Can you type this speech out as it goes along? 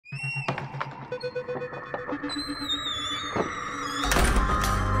Alrighty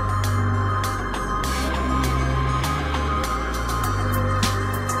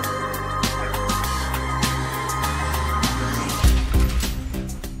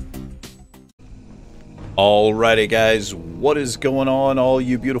guys, what is going on, all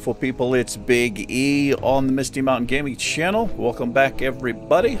you beautiful people? It's Big E on the Misty Mountain Gaming channel. Welcome back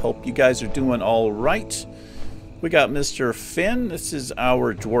everybody. Hope you guys are doing alright. We got Mr. Finn. This is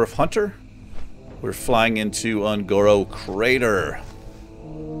our Dwarf Hunter. We're flying into Ungoro Crater.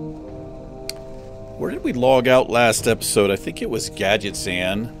 Where did we log out last episode? I think it was Gadget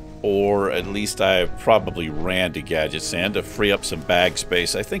Sand, or at least I probably ran to Gadget Sand to free up some bag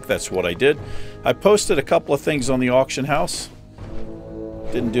space. I think that's what I did. I posted a couple of things on the auction house.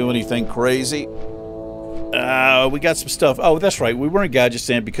 Didn't do anything crazy. We got some stuff. Oh, that's right. We were in Gadget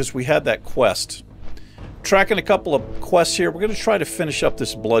Sand because we had that quest. Tracking a couple of quests here. We're going to try to finish up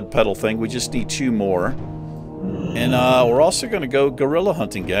this blood petal thing. We just need 2 more. And we're also going to go gorilla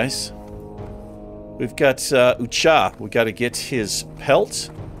hunting, guys. We've got Ucha. We got to get his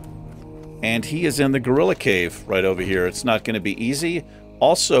pelt. And he is in the gorilla cave right over here. It's not going to be easy.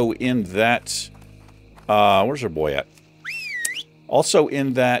 Also in that... where's our boy at? Also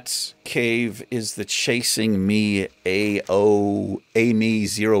in that cave is the Chasing Me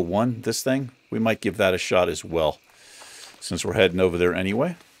AME01, this thing. We might give that a shot as well, since we're heading over there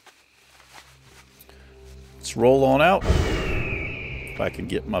anyway. Let's roll on out. If I can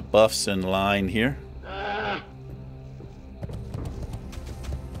get my buffs in line here.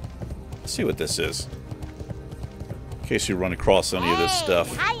 Let's see what this is. In case you run across any of this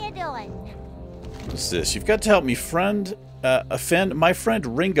stuff. How you doing? What's this? You've got to help me, friend. Finn, my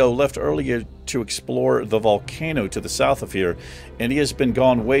friend Ringo left earlier to explore the volcano to the south of here, and he has been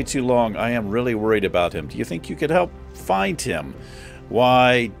gone way too long. I am really worried about him. Do you think you could help find him?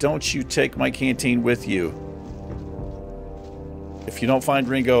 Why don't you take my canteen with you? If you don't find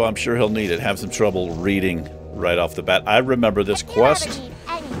Ringo, I'm sure he'll need it. Have some trouble reading right off the bat. I remember this quest.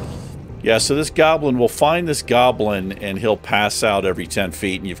 Yeah, so this goblin will find this goblin, and he'll pass out every 10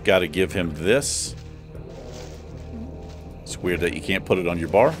 feet, and you've got to give him this. It's weird that you can't put it on your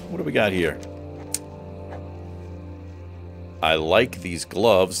bar. What do we got here? I like these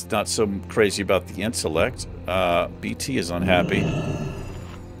gloves. Not so crazy about the intellect. BT is unhappy.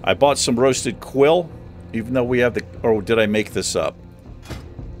 I bought some roasted quill, even though we have the... Or did I make this up?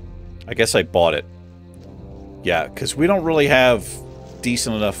 I guess I bought it. Yeah, because we don't really have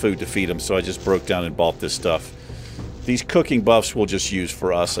decent enough food to feed him, so I just broke down and bought this stuff. These cooking buffs we'll just use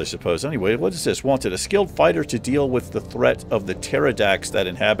for us, I suppose. Anyway, what is this? Wanted a skilled fighter to deal with the threat of the pterodax that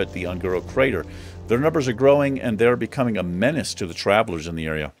inhabit the Ungoro Crater. Their numbers are growing, and they're becoming a menace to the travelers in the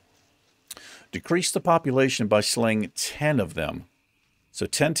area. Decrease the population by slaying 10 of them. So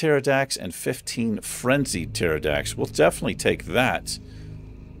 10 pterodax and 15 frenzied pterodax. We'll definitely take that.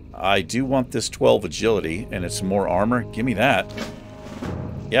 I do want this 12 agility, and it's more armor. Give me that.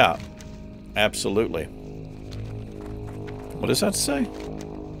 Yeah, absolutely. What does that say?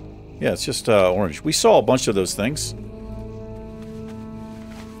 Yeah, it's just orange. We saw a bunch of those things.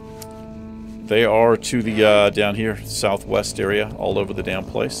 They are to the down here, southwest area, all over the damn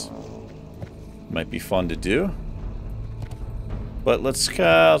place. Might be fun to do. But let's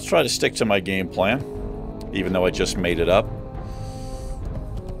try to stick to my game plan, even though I just made it up.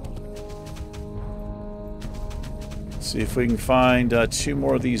 See if we can find 2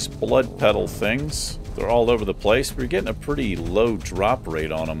 more of these blood petal things. They're all over the place. We're getting a pretty low drop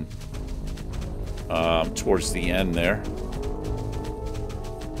rate on them towards the end there.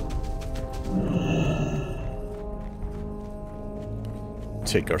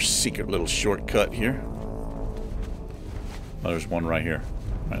 Take our secret little shortcut here. Oh, there's one right here.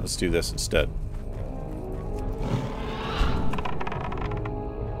 All right, let's do this instead.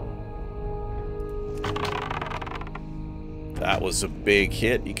 That was a big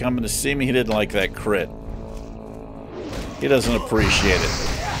hit. You coming to see me? He didn't like that crit. He doesn't appreciate it.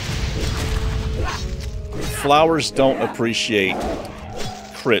 Flowers don't appreciate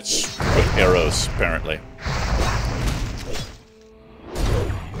crits with arrows, apparently.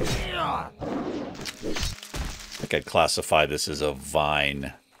 I think I'd classify this as a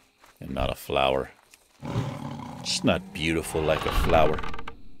vine and not a flower. It's not beautiful like a flower.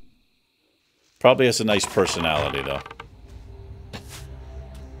 Probably has a nice personality, though.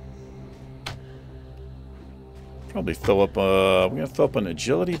 Probably throw up we're gonna throw up an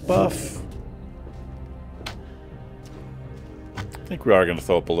agility buff. I think we are gonna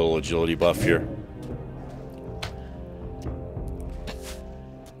throw up a little agility buff here.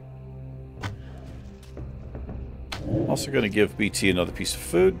 Also gonna give BT another piece of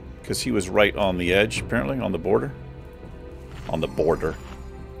food. Because he was right on the edge, apparently, on the border. On the border.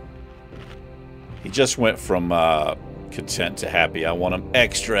 He just went from content to happy. I want him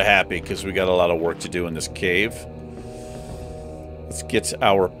extra happy because we got a lot of work to do in this cave. Let's get to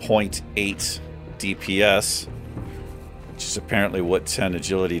our 0.8 DPS, which is apparently what 10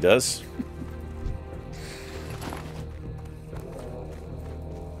 agility does.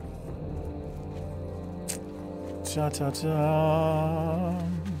 Ta-ta-ta.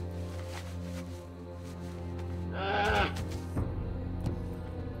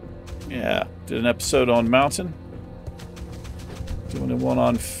 Yeah, did an episode on Mountain. Doing one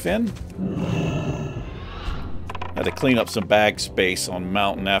on Finn. Had to clean up some bag space on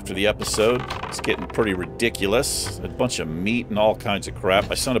Mountain after the episode. It's getting pretty ridiculous. A bunch of meat and all kinds of crap.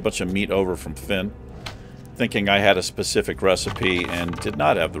 I sent a bunch of meat over from Finn, thinking I had a specific recipe and did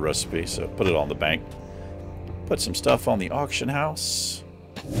not have the recipe, so put it on the bank. Put some stuff on the auction house.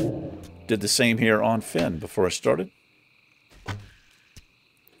 Did the same here on Finn before I started.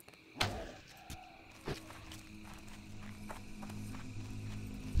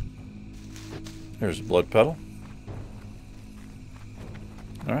 There's a blood petal.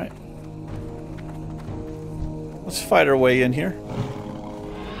 Alright. Let's fight our way in here.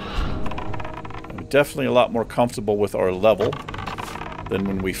 I'm definitely a lot more comfortable with our level than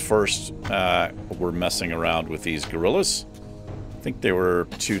when we first were messing around with these gorillas. I think they were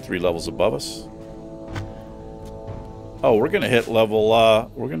 2-3 levels above us. Oh, we're gonna hit level,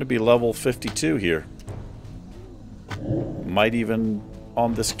 we're gonna be level 52 here. Might even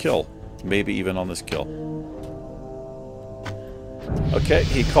on this kill. Maybe even on this kill. Okay,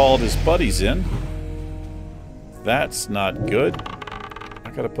 he called his buddies in. That's not good.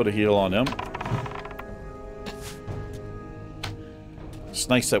 I gotta put a heal on him. It's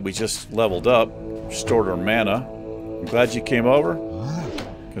nice that we just leveled up, restored our mana. I'm glad you came over,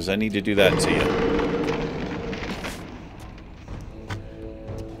 because I need to do that to you.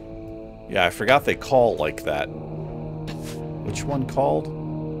 Yeah, I forgot they call like that. Which one called?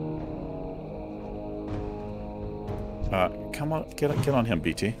 Come on, get on him,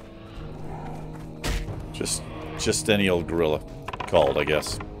 BT. Just any old gorilla called, I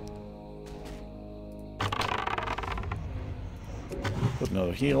guess. Put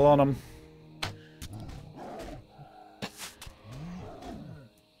another heal on him.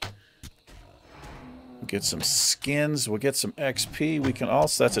 We'll get some skins. We'll get some XP. We can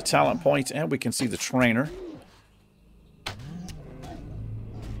also, that's a talent point, and we can see the trainer.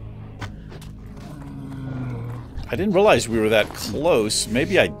 I didn't realize we were that close.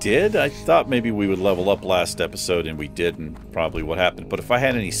 Maybe I did. I thought maybe we would level up last episode, and we didn't. Probably what happened. But if I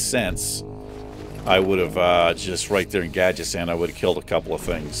had any sense, I would have just right there in Gadgetzan, I would have killed a couple of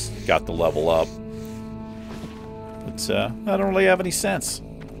things, got the level up. But I don't really have any sense.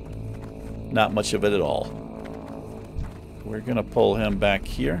 Not much of it at all. We're gonna pull him back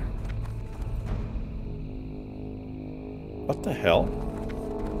here. What the hell?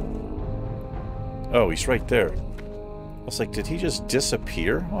 Oh, he's right there. I was like, did he just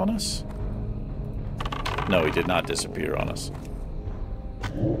disappear on us? No, he did not disappear on us.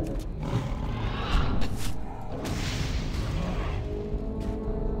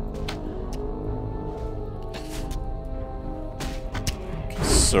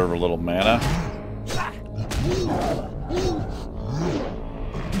 Conserve a little mana.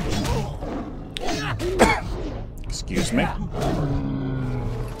 Excuse me.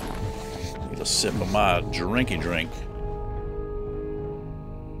 Need a sip of my drinky drink.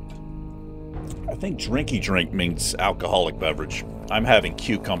 I think drinky drink means alcoholic beverage. I'm having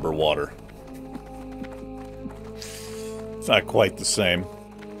cucumber water. It's not quite the same,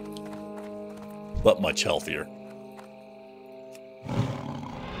 but much healthier.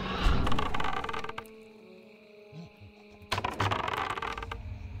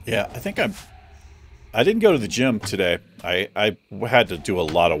 Yeah, I think I didn't go to the gym today. I had to do a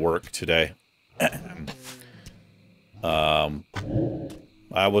lot of work today.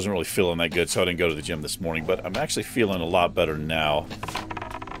 I wasn't really feeling that good, so I didn't go to the gym this morning, but I'm actually feeling a lot better now.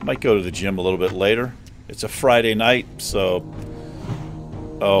 Might go to the gym a little bit later. It's a Friday night, so...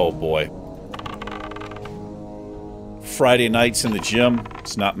 Oh, boy. Friday nights in the gym,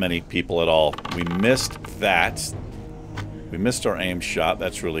 it's not many people at all. We missed that. We missed our aim shot.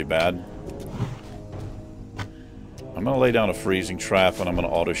 That's really bad. I'm going to lay down a freezing trap, and I'm going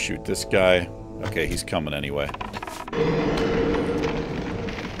to auto-shoot this guy. Okay, he's coming anyway.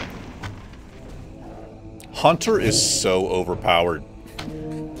 Hunter is so overpowered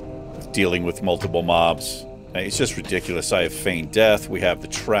with dealing with multiple mobs. It's just ridiculous. I have feigned death. We have the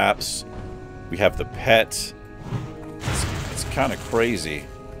traps. We have the pet. It's kind of crazy.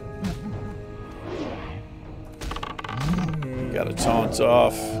 Got a taunt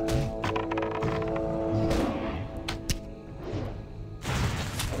off.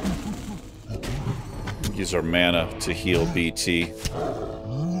 Use our mana to heal BT.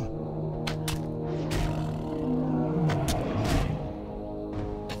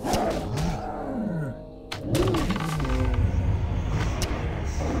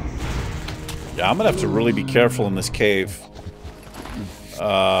 Yeah, I'm gonna have to really be careful in this cave.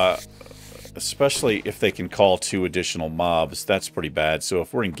 Especially if they can call 2 additional mobs. That's pretty bad. So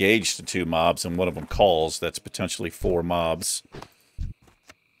if we're engaged to 2 mobs and one of them calls, that's potentially 4 mobs.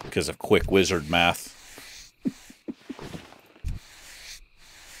 Because of quick wizard math.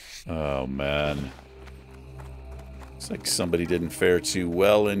 Oh, man. Looks like somebody didn't fare too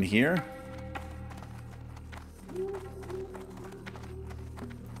well in here.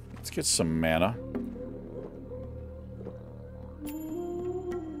 Let's get some mana.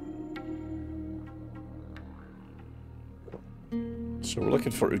 So we're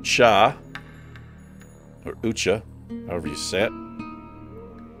looking for Ucha. Or Ucha, however you say it.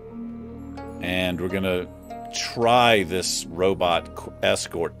 And we're going to try this robot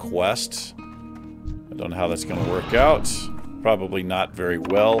escort quest. I don't know how that's going to work out. Probably not very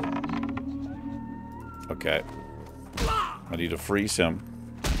well. Okay. I need to freeze him.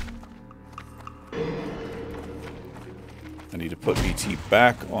 I need to put BT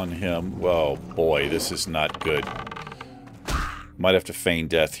back on him. Whoa, boy, this is not good. Might have to feign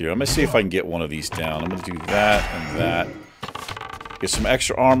death here. I'm going to see if I can get one of these down. I'm going to do that and that. Get some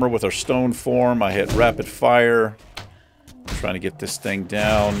extra armor with our stone form. I hit rapid fire. I'm trying to get this thing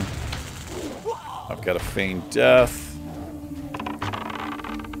down. I've got to feign death.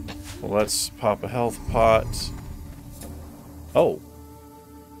 Well, let's pop a health pot. Oh.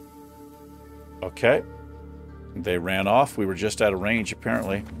 Okay. They ran off. We were just out of range,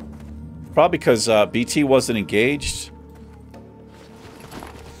 apparently. Probably because BT wasn't engaged.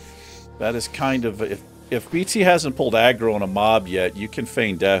 That is kind of... If BT hasn't pulled aggro on a mob yet, you can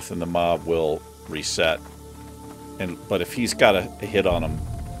feign death and the mob will reset. But if he's got a hit on him,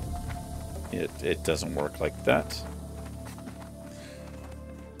 it doesn't work like that.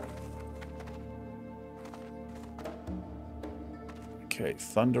 Okay,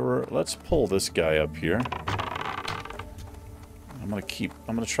 Thunderer. Let's pull this guy up here. I'm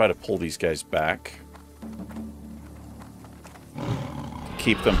gonna try to pull these guys back.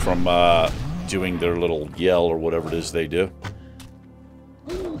 Keep them from doing their little yell or whatever it is they do.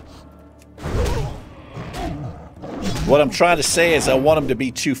 What I'm trying to say is I want them to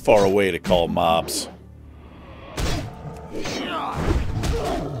be too far away to call mobs.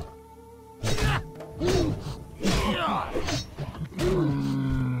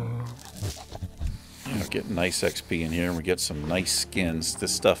 We're getting nice XP in here and we get some nice skins.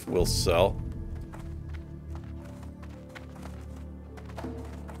 This stuff will sell.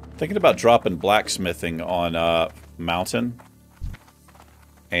 Thinking about dropping blacksmithing on Mountain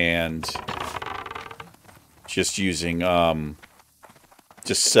and just using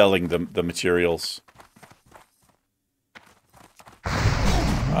just selling the materials.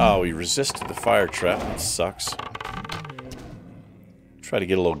 Oh, he resisted the fire trap. That sucks. Try to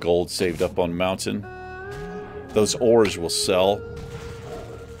get a little gold saved up on Mountain. Those ores will sell.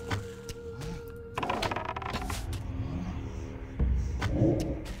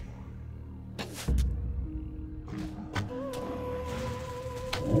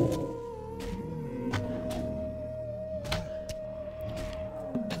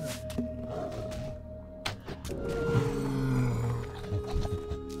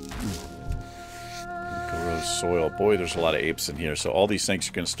 Soil. Boy, there's a lot of apes in here, so all these things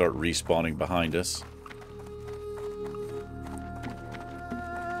are going to start respawning behind us.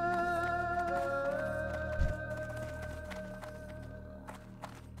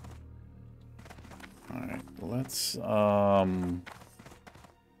 Alright, let's, I'm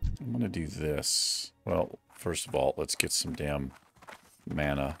going to do this. Well, first of all, let's get some damn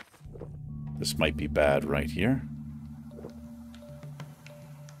mana. This might be bad right here.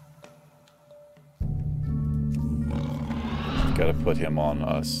 Got to put him on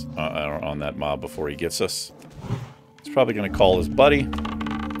us, on that mob before he gets us. He's probably going to call his buddy.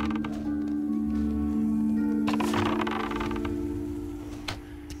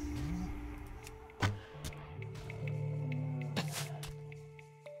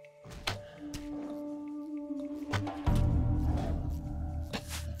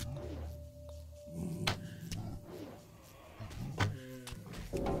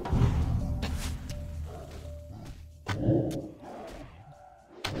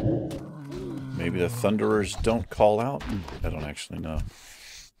 Maybe the Thunderers don't call out? I don't actually know.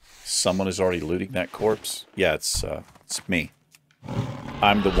 Someone is already looting that corpse? Yeah, it's me.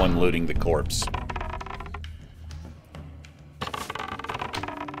 I'm the one looting the corpse.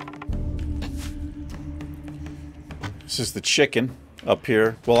 This is the chicken up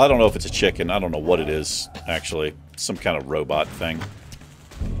here. Well, I don't know if it's a chicken. I don't know what it is, actually. Some kind of robot thing.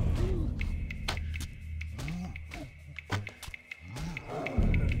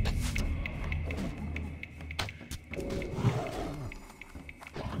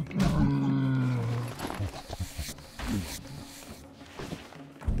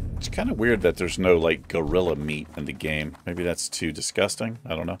 It's kind of weird that there's no, like, gorilla meat in the game. Maybe that's too disgusting.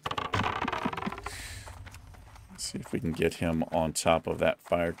 I don't know. See if we can get him on top of that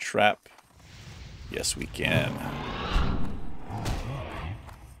fire trap. Yes, we can.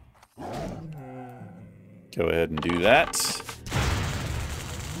 Go ahead and do that.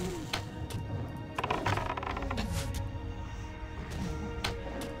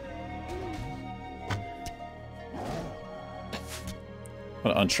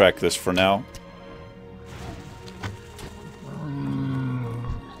 I'm going to untrack this for now.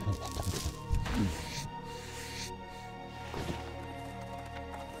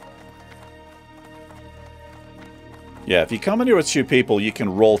 Yeah, if you come in here with 2 people, you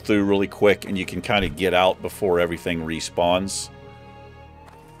can roll through really quick and you can kind of get out before everything respawns.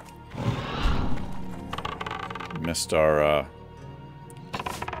 Missed our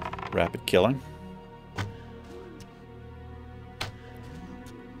rapid killing.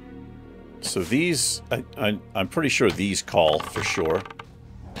 So these, I'm pretty sure these call for sure.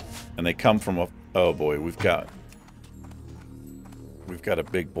 And they come from a... Oh boy, we've got a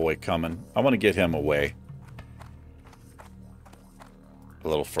big boy coming. I want to get him away. A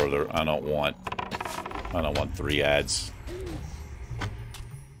little further. I don't want 3 ads.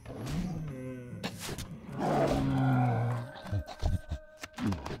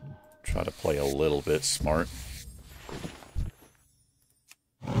 Try to play a little bit smart.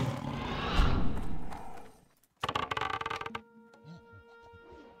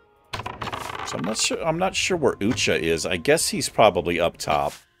 So I'm not sure where Ucha is. I guess he's probably up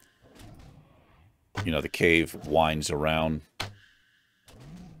top. You know, the cave winds around.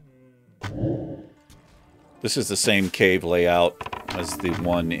 This is the same cave layout as the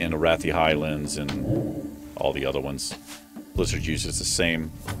one in Arathi Highlands and all the other ones. Blizzard uses the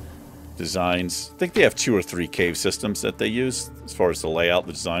same designs. I think they have 2 or 3 cave systems that they use as far as the layout,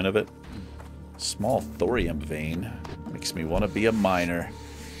 the design of it. Small thorium vein. Makes me want to be a miner.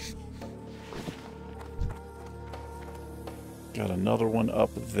 Got another one up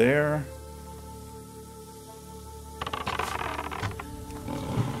there.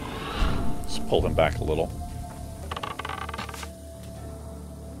 Let's pull them back a little.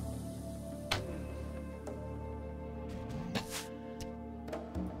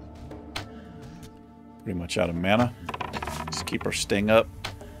 Pretty much out of mana. Let's keep our sting up.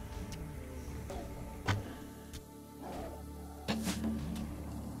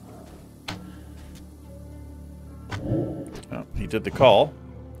 Oh, he did the call,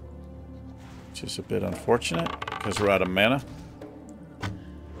 which is a bit unfortunate because we're out of mana.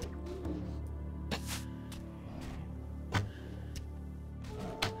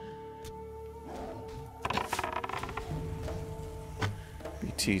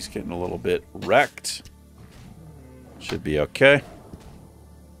 BT's getting a little bit wrecked. Should be okay.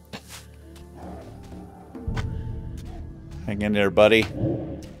 Hang in there, buddy.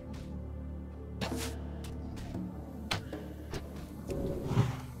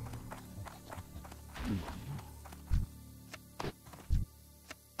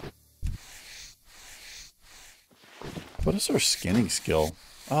 What is our skinning skill?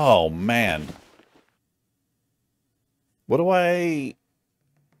 Oh, man. What do I...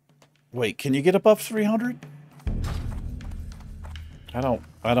 Wait, can you get above 300? I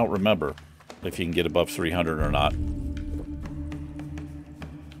don't remember if you can get above 300 or not.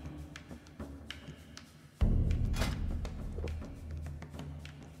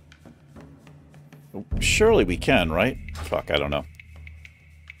 Surely we can, right? Fuck, I don't know.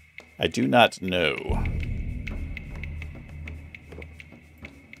 I do not know.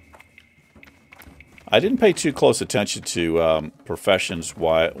 I didn't pay too close attention to professions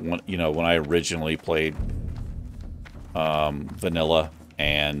when I originally played vanilla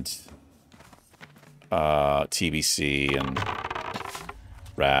and TBC and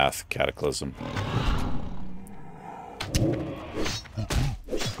Wrath, Cataclysm.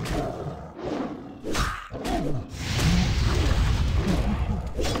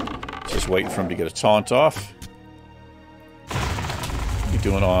 Just waiting for him to get a taunt off.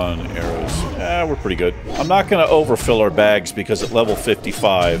 Doing on arrows. We're pretty good. I'm not going to overfill our bags because at level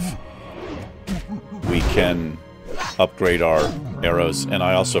 55 we can upgrade our arrows. And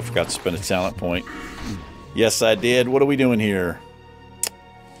I also forgot to spend a talent point. Yes, I did. What are we doing here?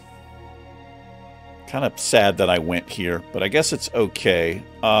 Kind of sad that I went here, but I guess it's okay.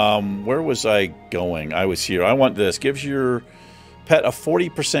 Where was I going? I was here. I want this. Gives your pet a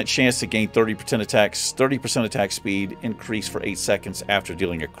 40% chance to gain 30% attack speed, increase for 8 seconds after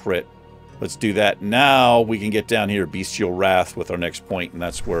dealing a crit. Let's do that. Now we can get down here, Bestial Wrath, with our next point, and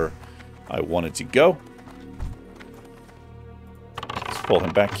that's where I wanted to go. Let's pull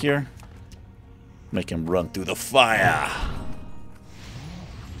him back here. Make him run through the fire.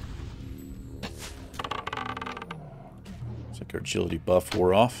 Looks like our agility buff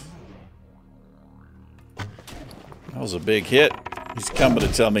wore off. That was a big hit. He's coming to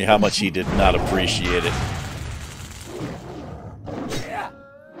tell me how much he did not appreciate it.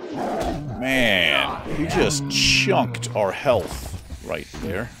 Man, he just chunked our health right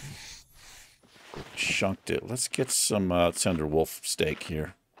there. Chunked it. Let's get some tender wolf steak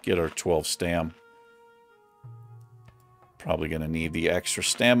here. Get our 12 stam. Probably going to need the extra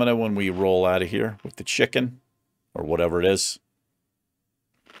stamina when we roll out of here with the chicken or whatever it is.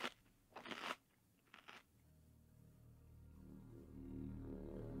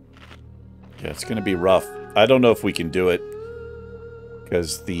 Yeah, it's going to be rough. I don't know if we can do it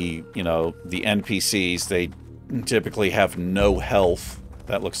because the NPCs, they typically have no health.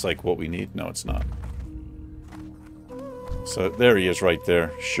 That looks like what we need. No, it's not. So there he is right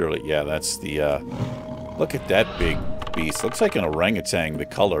there. Surely, yeah, that's the, look at that big beast. Looks like an orangutan, the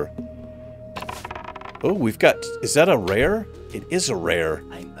color. Oh, we've got, is that a rare? It is a rare.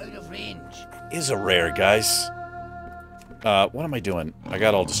 I'm out of range. It is a rare, guys. What am I doing? I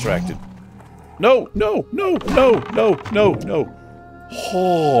got all distracted. No, no, no, no, no, no, no.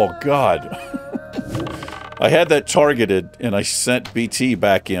 Oh, God. I had that targeted, and I sent BT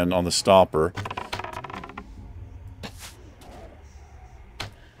back in on the stomper.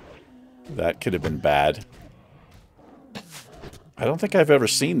 That could have been bad. I don't think I've ever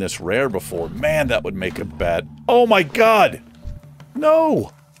seen this rare before. Man, that would make it bad. Oh, my God.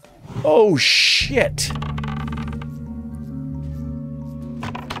 No. Oh, shit.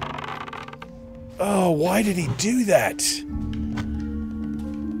 Oh, why did he do that?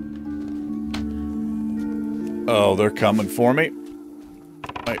 Oh, they're coming for me.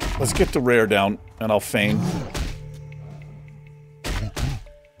 All right, let's get the rare down, and I'll feign.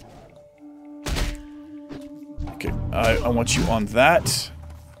 Okay, I want you on that.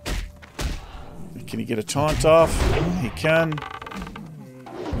 Can he get a taunt off? He can.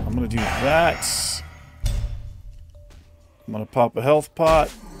 I'm gonna do that. I'm gonna pop a health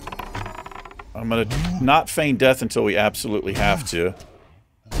pot. I'm gonna not feign death until we absolutely have to.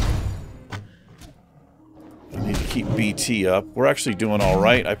 I need to keep BT up. We're actually doing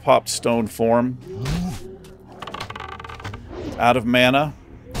alright. I popped stone form. Out of mana.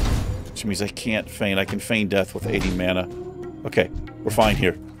 Which means I can't feign. I can feign death with 80 mana. Okay, we're fine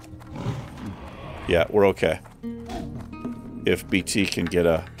here. Yeah, we're okay. If BT can get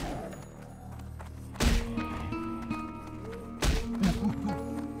a...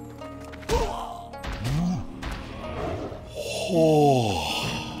 Oh.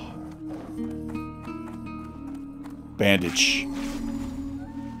 Bandage.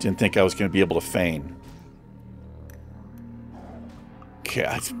 Didn't think I was going to be able to feign. Okay,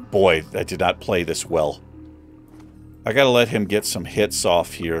 boy, I did not play this well. I gotta let him get some hits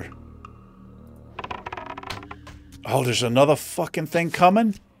off here. Oh, there's another fucking thing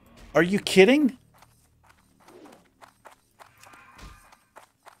coming? Are you kidding?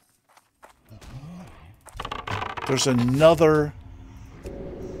 There's another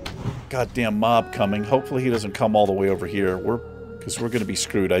goddamn mob coming. Hopefully he doesn't come all the way over here. Because we're going to be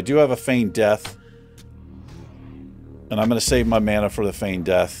screwed. I do have a feigned death. And I'm going to save my mana for the feigned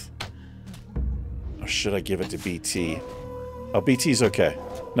death. Or should I give it to BT? Oh, BT's okay.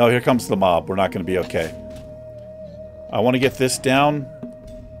 No, here comes the mob. We're not going to be okay. I want to get this down.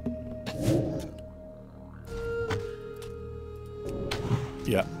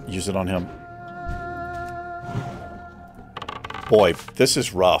 Yeah, use it on him. Boy, this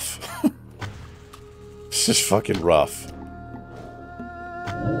is rough. This is fucking rough.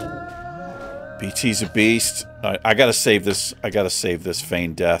 BT's a beast. I gotta save this. I gotta save this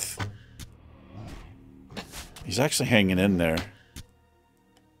feigned death. He's actually hanging in there.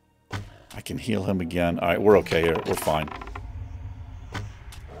 I can heal him again. Alright, we're okay here. We're fine.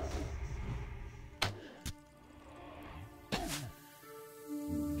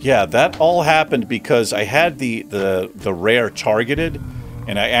 Yeah, that all happened because I had the rare targeted,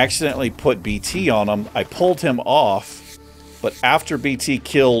 and I accidentally put BT on him. I pulled him off, but after BT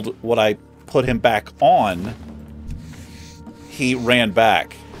killed what I put him back on, he ran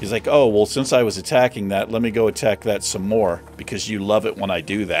back. He's like, oh, well, since I was attacking that, let me go attack that some more, because you love it when I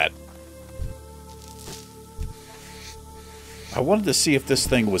do that. I wanted to see if this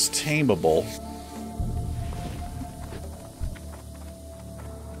thing was tameable.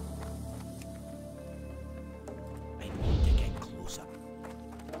 I need to get closer.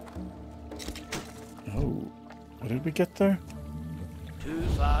 Oh, what did we get there? Too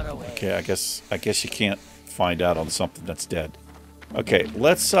far away. Okay, I guess you can't find out on something that's dead. Okay,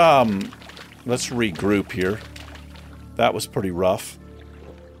 let's regroup here. That was pretty rough.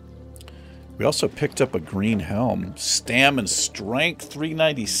 We also picked up a green helm. Stam and strength,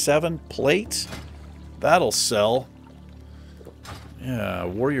 397 plate. That'll sell. Yeah,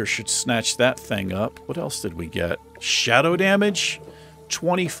 warrior should snatch that thing up. What else did we get? Shadow damage?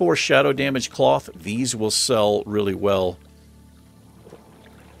 24 shadow damage cloth. These will sell really well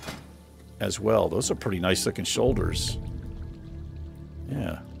as well. Those are pretty nice looking shoulders.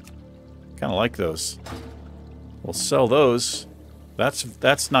 Yeah. Kind of like those. We'll sell those.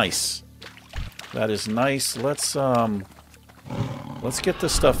 That's nice. That is nice. Let's get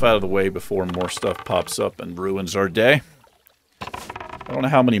this stuff out of the way before more stuff pops up and ruins our day. I don't know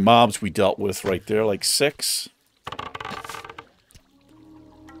how many mobs we dealt with right there, like 6.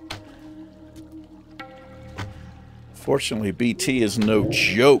 Fortunately, BT is no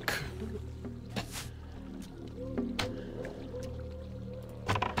joke.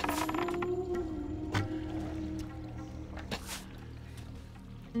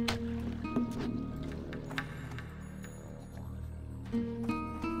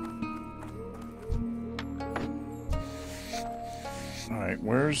 Alright,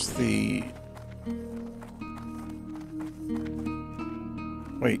 where's the...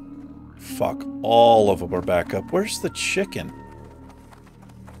 Wait. Fuck. All of them are back up. Where's the chicken?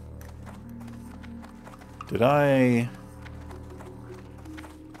 Did I...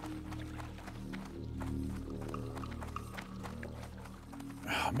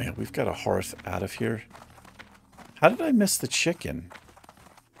 Oh man, we've got a hearth out of here. How did I miss the chicken?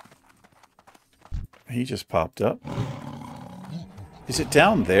 He just popped up. Is it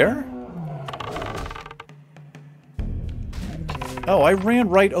down there? Oh, I ran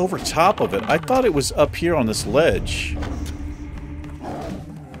right over top of it. I thought it was up here on this ledge.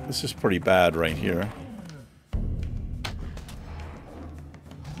 This is pretty bad right here.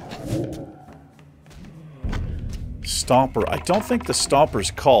 Stomper. I don't think the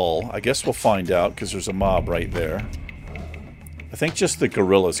Stompers call. I guess we'll find out because there's a mob right there. I think just the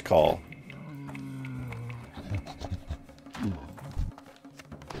gorillas call.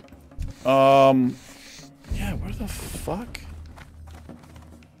 Yeah, where the fuck?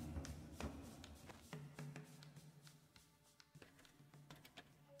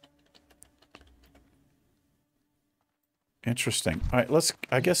 Interesting. Alright, let's,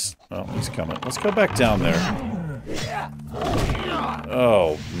 I guess, oh, he's coming. Let's go back down there.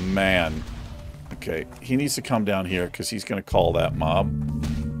 Oh, man. Okay, he needs to come down here because he's going to call that mob.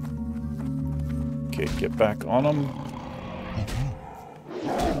 Okay, get back on him.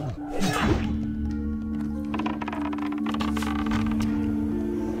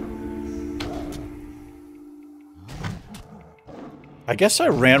 I guess I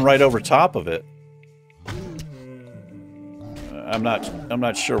ran right over top of it. I'm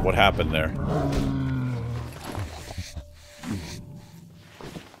not sure what happened there.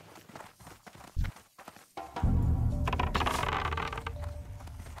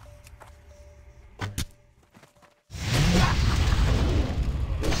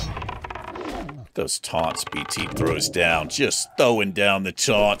 Those taunts BT throws down. Just throwing down the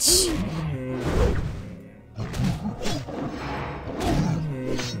taunts.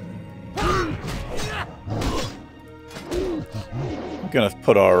 I'm gonna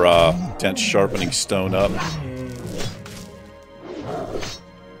put our dense sharpening stone up.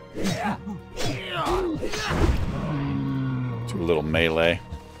 Do a little melee.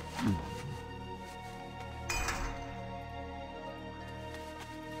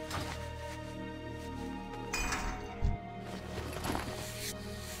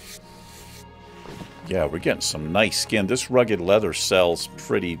 Yeah, we're getting some nice skin. This rugged leather sells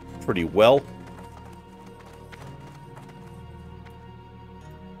pretty well.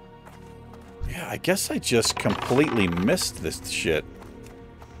 Yeah, I guess I just completely missed this shit.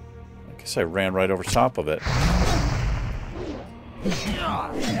 I guess I ran right over top of it.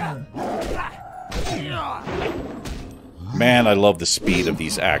 Man, I love the speed of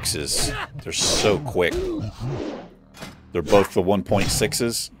these axes. They're so quick. They're both the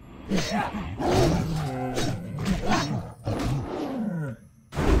 1.6s.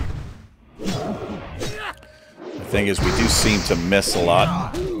 I Thing is, we do seem to miss a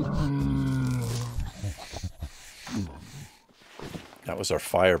lot. That was our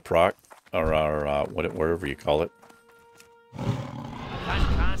fire proc, or our whatever you call it.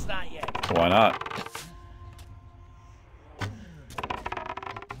 Can't start yet. Why not?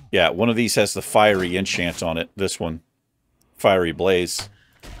 Yeah, one of these has the fiery enchant on it. This one, fiery blaze.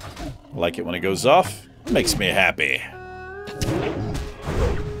 I like it when it goes off. Makes me happy.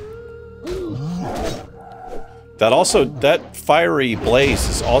 That fiery blaze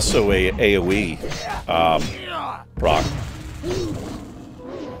is also a AoE proc.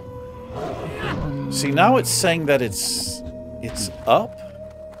 See, now it's saying that it's up.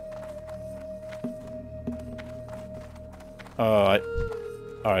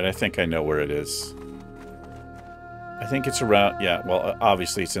 Alright, I think I know where it is. I think it's around... Yeah, well,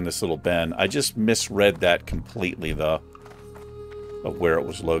 obviously it's in this little bend. I just misread that completely, though, of where it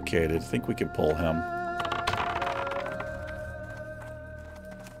was located. I think we can pull him.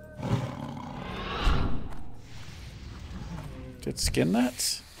 Did skin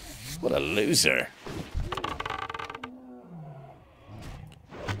that? What a loser.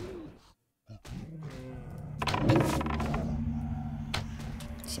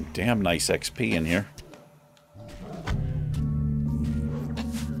 Some damn nice XP in here.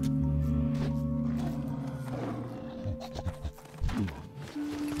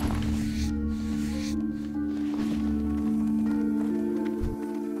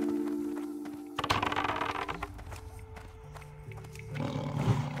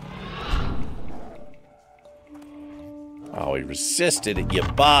 Oh, he resisted it, you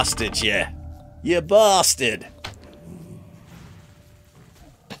bastard, you! You bastard!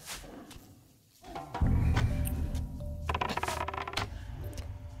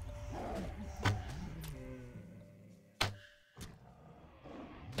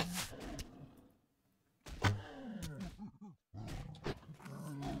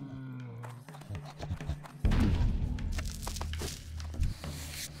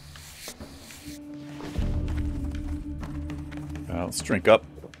 Let's drink up.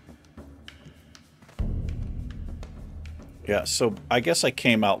 Yeah, so I guess I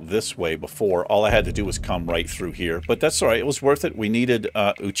came out this way before. All I had to do was come right through here. But that's alright, it was worth it. We needed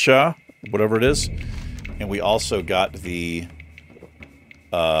Ucha, whatever it is. And we also got the...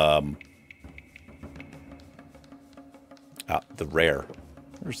 the rare.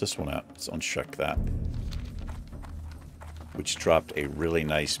 Where's this one at? Let's uncheck that. Which dropped a really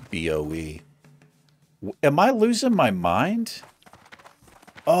nice BOE. Am I losing my mind?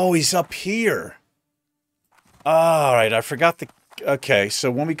 Oh, he's up here. Alright, I forgot the... Okay, so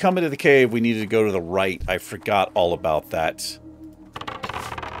when we come into the cave, we needed to go to the right. I forgot all about that.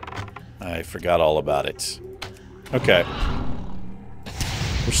 I forgot all about it. Okay.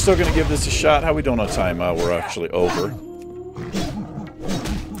 We're still going to give this a shot. How are we doing on time? We're actually over.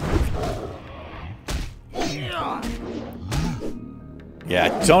 Yeah,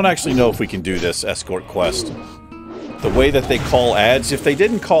 I don't actually know if we can do this escort quest. The way that they call ads, if they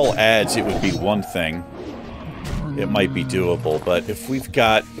didn't call ads, it would be one thing. It might be doable, but if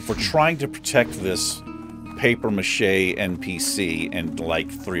we're trying to protect this paper mache NPC and like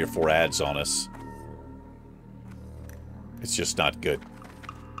 3 or 4 ads on us, it's just not good.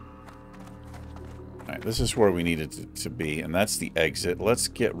 Alright, this is where we needed to be, and that's the exit. Let's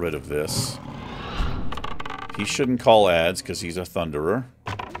get rid of this. He shouldn't call ads because he's a Thunderer.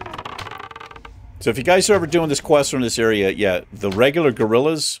 So if you guys are ever doing this quest from this area, yeah, the regular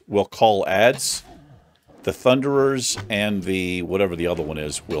gorillas will call ads. The Thunderers and the whatever the other one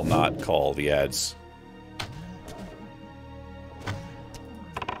is will not call the ads.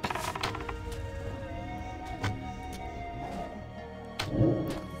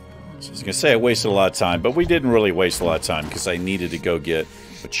 So I was going to say I wasted a lot of time, but we didn't really waste a lot of time because I needed to go get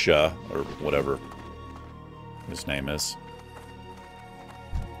Bacha or whatever his name is.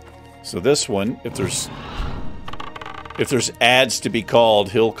 So this one, if there's ads to be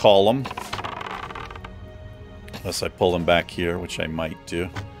called, he'll call them. Unless I pull him back here, which I might do.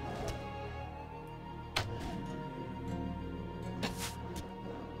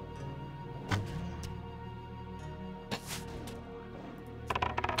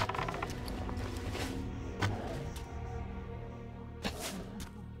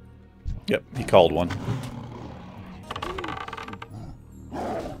 Yep, he called one.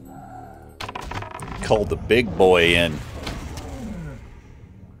 Called the big boy in.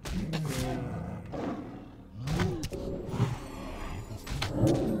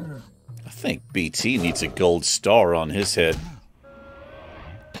 I think BT needs a gold star on his head.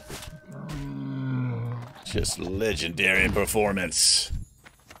 Just legendary performance.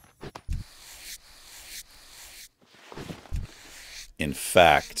 In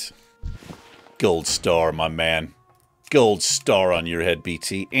fact, gold star, my man. Gold star on your head,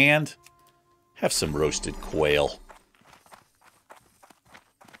 BT. And have some roasted quail.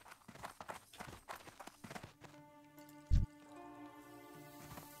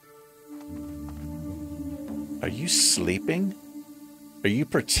 Are you sleeping? Are you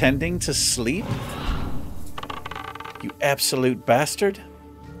pretending to sleep? You absolute bastard.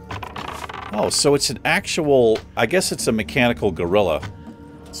 Oh, so it's an actual... I guess it's a mechanical gorilla.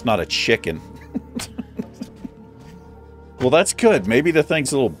 It's not a chicken. Well, that's good. Maybe the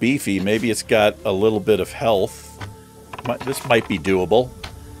thing's a little beefy. Maybe it's got a little bit of health. This might be doable.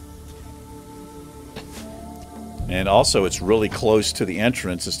 And also, it's really close to the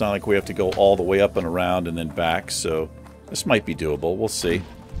entrance. It's not like we have to go all the way up and around and then back. So, this might be doable. We'll see.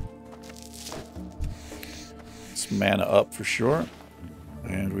 It's mana up for sure.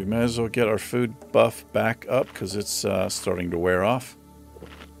 And we may as well get our food buff back up because it's starting to wear off.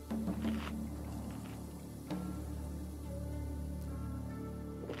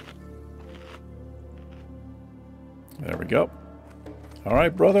 There we go. All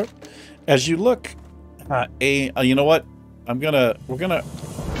right, brother. As you look, you know what? We're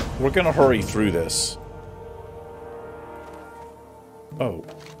gonna hurry through this. Oh,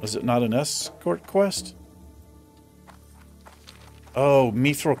 is it not an escort quest? Oh,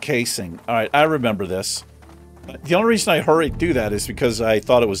 mithril casing. All right, I remember this. The only reason I hurried do that is because I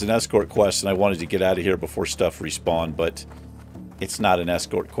thought it was an escort quest and I wanted to get out of here before stuff respawned, but it's not an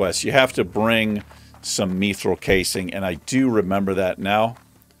escort quest. You have to bring some mithril casing, and I do remember that now.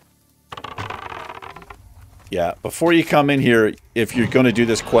 Yeah, before you come in here, if you're going to do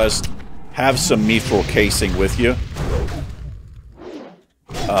this quest, have some mithril casing with you.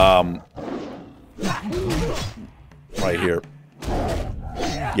 Right here.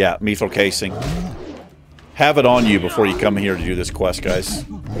 Yeah, mithril casing. Have it on you before you come here to do this quest, guys.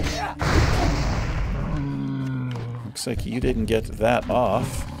 Looks like you didn't get that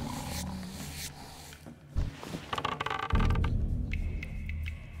off.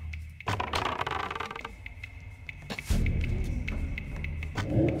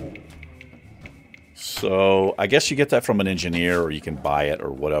 So, I guess you get that from an engineer, or you can buy it, or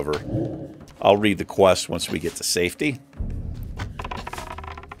whatever. I'll read the quest once we get to safety.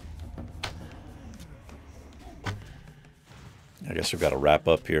 I guess we've got to wrap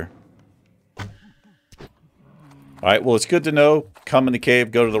up here. Alright, well, it's good to know. Come in the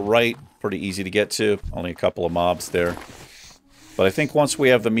cave, go to the right. Pretty easy to get to. Only a couple of mobs there. But I think once we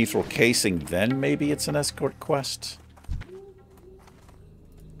have the mithril casing, then maybe it's an escort quest.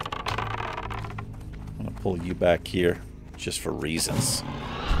 I'm going to pull you back here, just for reasons.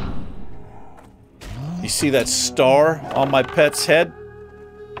 You see that star on my pet's head?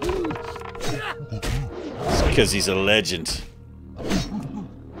 It's because he's a legend.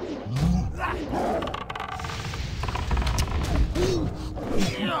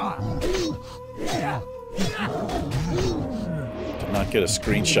 Did not get a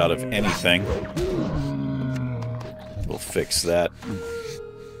screenshot of anything. We'll fix that.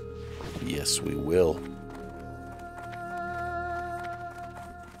 Yes, we will.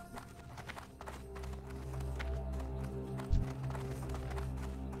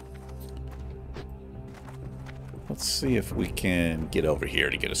 Let's see if we can get over here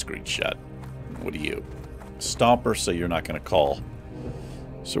to get a screenshot. What are you? Stomper, so you're not going to call.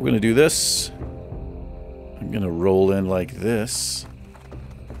 So we're going to do this. I'm going to roll in like this.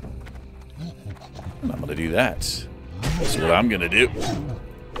 And I'm going to do that. That's what I'm going to do.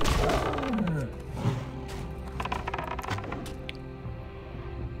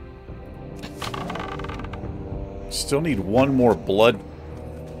 Still need one more blood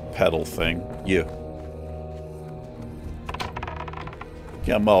pedal thing. You.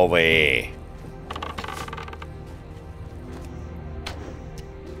 Come over here.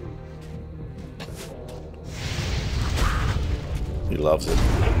 He loves it.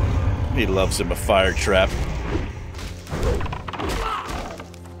 He loves him a fire trap.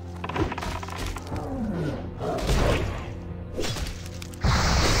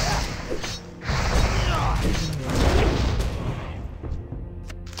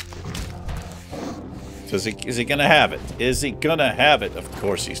 Is he gonna have it? Is he gonna have it? Of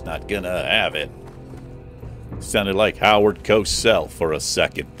course he's not gonna have it. Sounded like Howard Cosell for a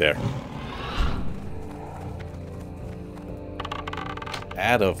second there.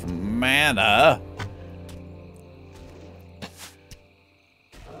 Out of mana.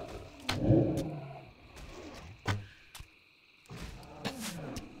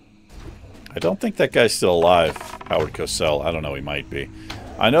 I don't think that guy's still alive, Howard Cosell. I don't know, he might be.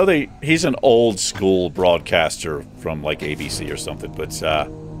 I know he's an old school broadcaster from like ABC or something, but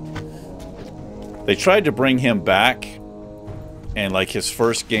they tried to bring him back, and like his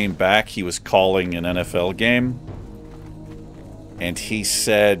first game back, he was calling an NFL game, and he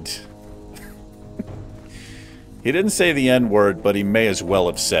said he didn't say the N-word, but he may as well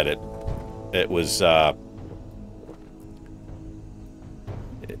have said it. It was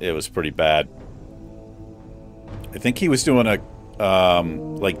pretty bad. I think he was doing a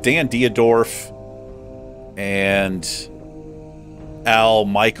like Dan Dwarf and Al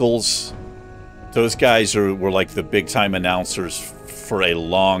Michaels. Those guys were like the big time announcers for a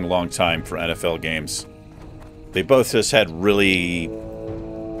long, long time for NFL games. They both just had really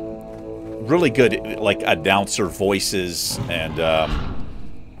good like announcer voices, and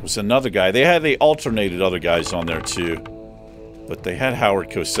was another guy. They alternated other guys on there too, but they had Howard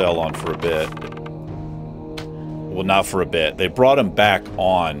Cosell on for a bit. Well, not for a bit. They brought him back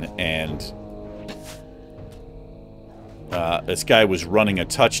on, and this guy was running a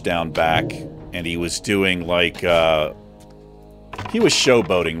touchdown back, and he was doing like he was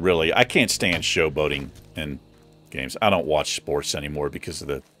showboating. Really, I can't stand showboating in games. I don't watch sports anymore because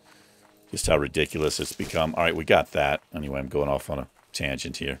of just how ridiculous it's become. All right, we got that. Anyway, I'm going off on a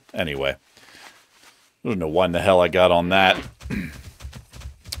tangent here. Anyway, I don't know why in the hell I got on that.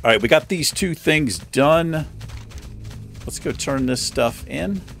 All right, we got these two things done. Let's go turn this stuff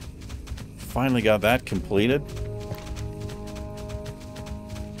in. Finally got that completed.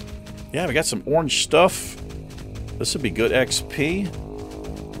 Yeah, we got some orange stuff. This would be good XP.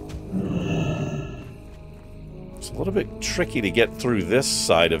 It's a little bit tricky to get through this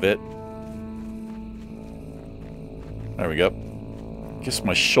side of it. There we go. Guess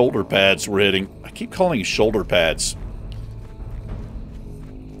my shoulder pads were hitting. I keep calling you shoulder pads.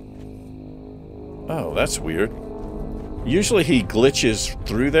 Oh, that's weird. Usually he glitches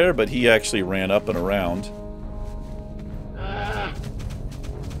through there, but he actually ran up and around.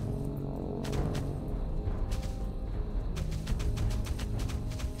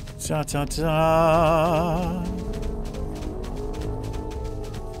 Ta-ta-ta.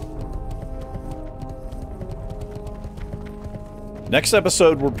 Next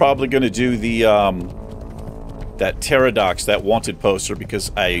episode, we're probably going to do the that Pterodox, that wanted poster,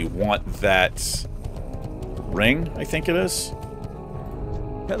 because I want that ring, I think it is.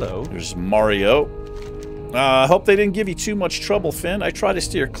 Hello. There's Mario. I hope they didn't give you too much trouble, Finn. I try to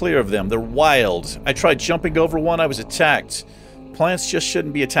steer clear of them. They're wild. I tried jumping over one. I was attacked. Plants just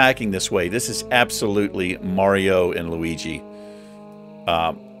shouldn't be attacking this way. This is absolutely Mario and Luigi.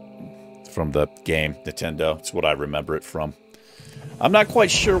 From the game, Nintendo. It's what I remember it from. I'm not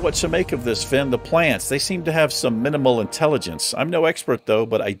quite sure what to make of this, Finn. The plants, they seem to have some minimal intelligence. I'm no expert, though,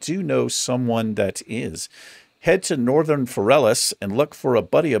 but I do know someone that is. Head to Northern Forellis and look for a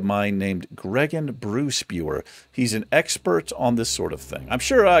buddy of mine named Gregan Brewspewer. He's an expert on this sort of thing. I'm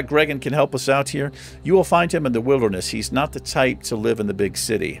sure Gregan can help us out here. You will find him in the wilderness. He's not the type to live in the big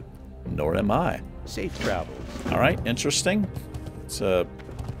city. Nor am I. Safe travel. All right, interesting. It's a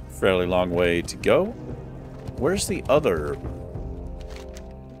fairly long way to go. Where's the other?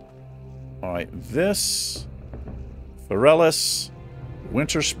 All right, this, Forellis,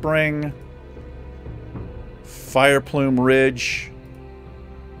 Winter Spring, Fireplume Ridge,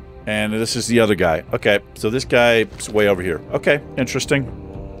 and this is the other guy. Okay, so this guy is way over here. Okay, interesting.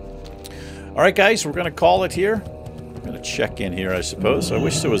 All right, guys, we're going to call it here. I'm going to check in here, I suppose. I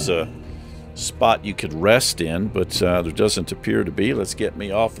wish there was a spot you could rest in, but there doesn't appear to be. Let's get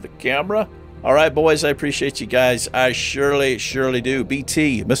me off the camera. All right, boys, I appreciate you guys. I surely, surely do.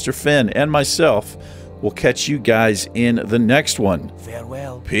 BT, Mr. Finn, and myself will catch you guys in the next one.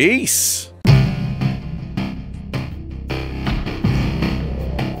 Farewell. Peace.